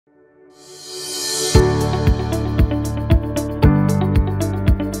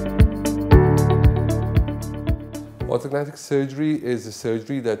Orthognathic surgery is a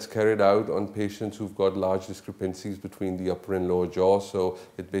surgery that's carried out on patients who've got large discrepancies between the upper and lower jaw. So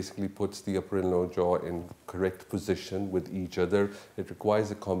it basically puts the upper and lower jaw in correct position with each other. It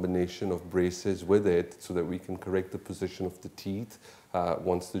requires a combination of braces with it so that we can correct the position of the teeth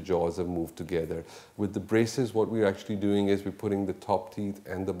once the jaws have moved together. With the braces, what we're actually doing is we're putting the top teeth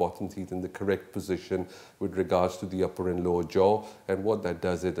and the bottom teeth in the correct position with regards to the upper and lower jaw. And what that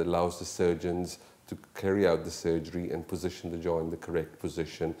does, it allows the surgeons to carry out the surgery and position the jaw in the correct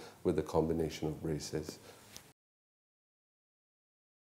position with a combination of braces.